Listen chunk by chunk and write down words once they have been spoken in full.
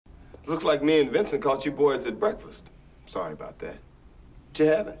Looks like me and Vincent caught you boys at breakfast. Sorry about that. What you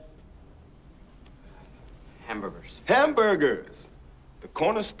having? Hamburgers. Hamburgers! The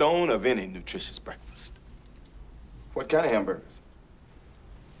cornerstone of any nutritious breakfast. What kind of hamburgers?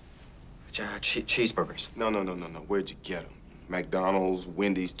 Cheeseburgers. No. Where'd you get them? McDonald's,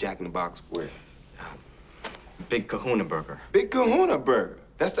 Wendy's, Jack in the Box, where? Big Kahuna Burger. Big Kahuna Burger.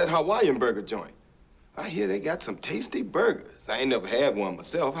 That's that Hawaiian burger joint. I hear they got some tasty burgers. I ain't never had one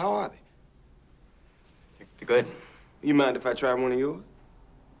myself. How are they? They're good. You mind if I try one of yours?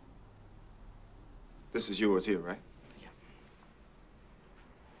 This is yours here, right?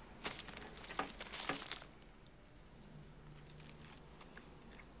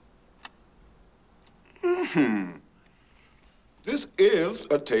 Yeah. This is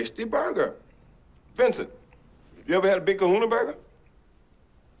a tasty burger. Vincent, you ever had a Big Kahuna burger?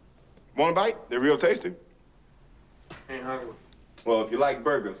 Want a bite? They're real tasty. Ain't hungry. Well, if you like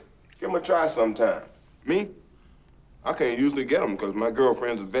burgers, give them a try sometime. Me? I can't usually get them because my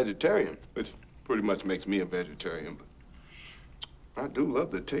girlfriend's a vegetarian, which pretty much makes me a vegetarian, but I do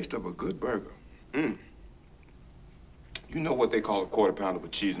love the taste of a good burger. You know what they call a quarter pounder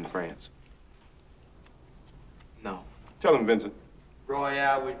with cheese in France? No. Tell him, Vincent.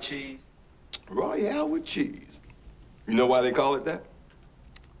 Royale with cheese. Royale with cheese. You know why they call it that?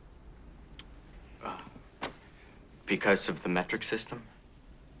 Because of the metric system?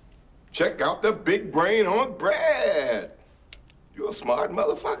 Check out the big brain on bread. You're a smart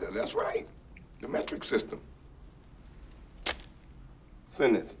motherfucker, that's right. The metric system.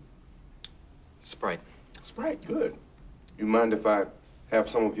 Send this. Sprite. Sprite, good. You mind if I have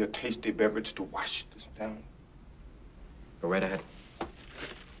some of your tasty beverage to wash this down? Go right ahead.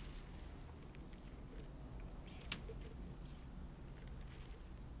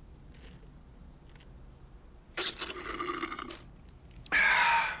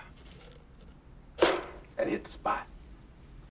 That hit the spot.